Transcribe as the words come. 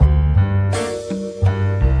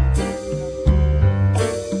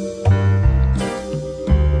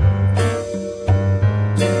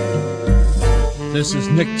this is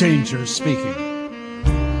Nick Danger speaking.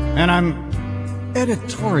 And I'm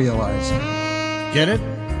editorializing. Get it?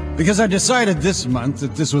 Because I decided this month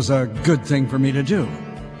that this was a good thing for me to do.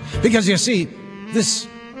 Because you see, this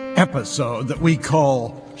episode that we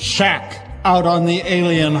call Shack Out on the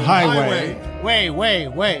Alien Highway. Wait.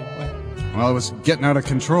 Well, it was getting out of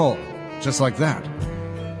control. Just like that.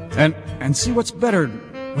 And see, what's better,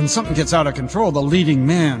 when something gets out of control, the leading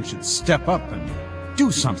man should step up and do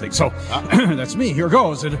something. So, that's me. Here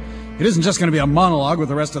goes. It isn't just going to be a monologue with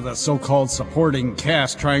the rest of the so-called supporting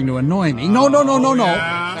cast trying to annoy me. No.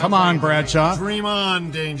 Yeah, Come on, Bradshaw. Dream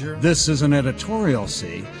on, Danger. This is an editorial,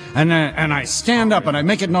 see? And I stand up and I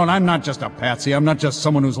make it known I'm not just a patsy. I'm not just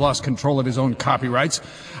someone who's lost control of his own copyrights.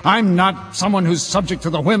 I'm not someone who's subject to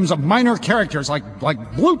the whims of minor characters like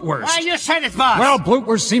Blutwurst. Why, you said it, boss. Well,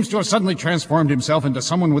 Blutwurst seems to have suddenly transformed himself into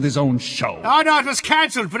someone with his own show. Oh, no, it was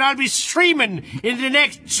cancelled, but I'll be streaming in the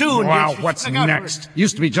next soon. Wow, what's next?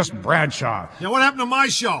 Used to be just Bradshaw. Yeah, what happened to my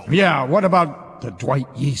show? Yeah, what about the Dwight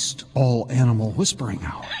Yeast all-animal whispering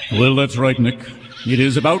hour? Well, that's right, Nick. It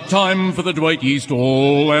is about time for the Dwight Yeast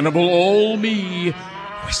all-animal, all-me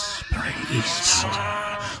Whispering Yeast.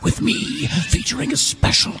 With me, featuring a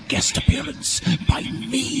special guest appearance by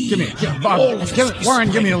me. Warren,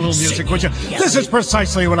 give me a little music, would you? This is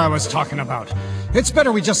precisely what I was talking about. It's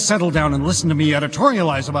better we just settle down and listen to me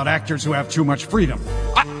editorialize about actors who have too much freedom.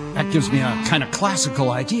 That gives me a kind of classical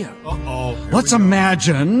idea. Let's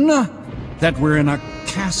imagine that we're in a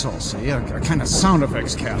castle, see? A kind of sound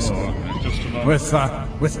effects castle. With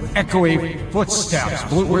echoey footsteps.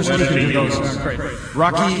 Blutwurst, you can do those. Great.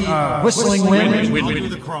 Rocky, whistling wind.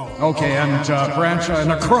 Okay, and branch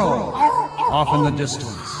and a crow off in the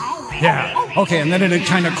distance. Yeah. Okay, and then it'd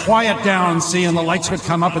kind of quiet down, see, and the lights would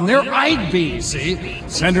come up, and there I'd be, see?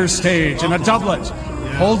 Center stage in a doublet,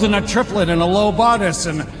 holding a triplet and a low bodice,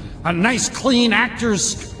 and a nice clean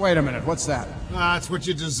actor's... Wait a minute, what's that? That's what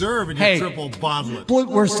you deserve in your triple bottle.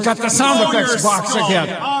 Blutwurst got the sound effects box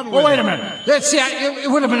again. Oh, wait a minute. It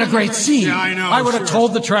would have been a great scene. Yeah, I know. I would have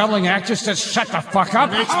told the traveling actress to shut the fuck up.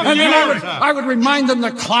 And then I would remind them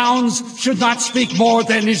that clowns should not speak more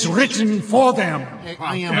than is written for them.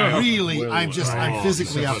 I'm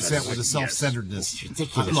physically upset with the self-centeredness.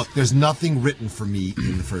 Look, there's nothing written for me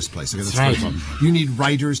in the first place. Okay, that's first of all. You need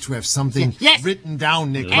writers to have something written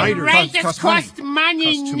down, Nick. Writers cost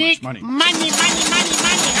money, Nick. Money.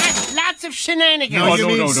 Lots of shenanigans. No, you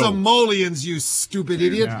mean simoleons, you stupid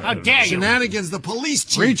idiot. How dare you? Shenanigans, the police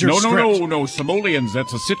chief. No, Simoleons.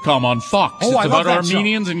 That's a sitcom on Fox. Oh, it's about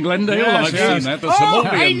Armenians in Glendale, and I've seen that. The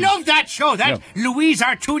Simoleons. I love that show. Louise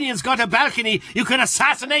Artunian's got a balcony you can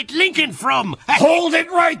assassinate Lincoln from. Hold it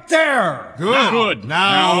right there. Good.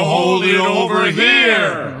 Now hold it over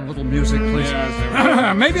here. A little music, please.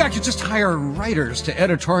 Maybe I could just hire writers to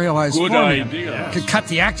editorialize Good for me. idea. I could cut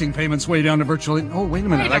the acting payments way down to virtually... Oh, wait a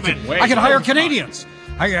minute. I could hire Canadians.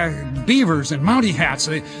 Beavers and Mountie hats.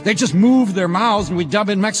 They just move their mouths and we dub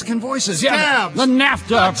in Mexican voices. Yeah, the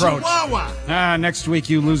NAFTA approach. Next week,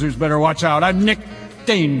 you losers better watch out. I'm Nick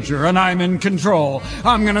Danger, and I'm in control.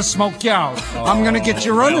 I'm gonna smoke you out. I'm gonna get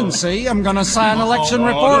you running, see? I'm gonna sign election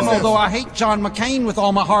reform, although I hate John McCain with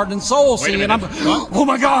all my heart and soul, see? And I'm... Oh,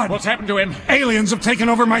 my God! What's happened to him? Aliens have taken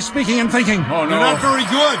over my speaking and thinking. Oh, no. You're not very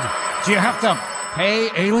good. Do you have to pay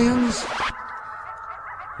aliens?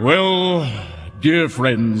 Well, dear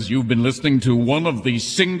friends, you've been listening to one of the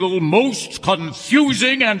single most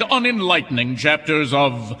confusing and unenlightening chapters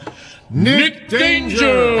of Nick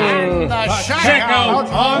Danger! And the Shack Out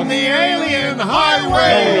on the Alien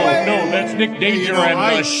Highway! No, that's Nick Danger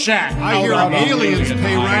and the Shack. I hear aliens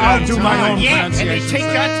pay right I'll on do time. my own Yeah, and they pronunciation. take you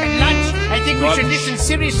out to lunch. I think we should listen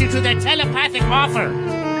seriously to their telepathic offer.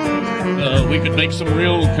 We could make some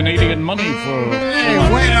real Canadian money for... Hey,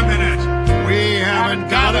 wait a minute. We haven't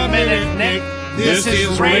got a minute, Nick. This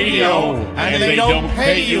is radio, and they don't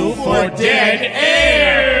pay you for dead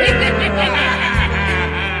air!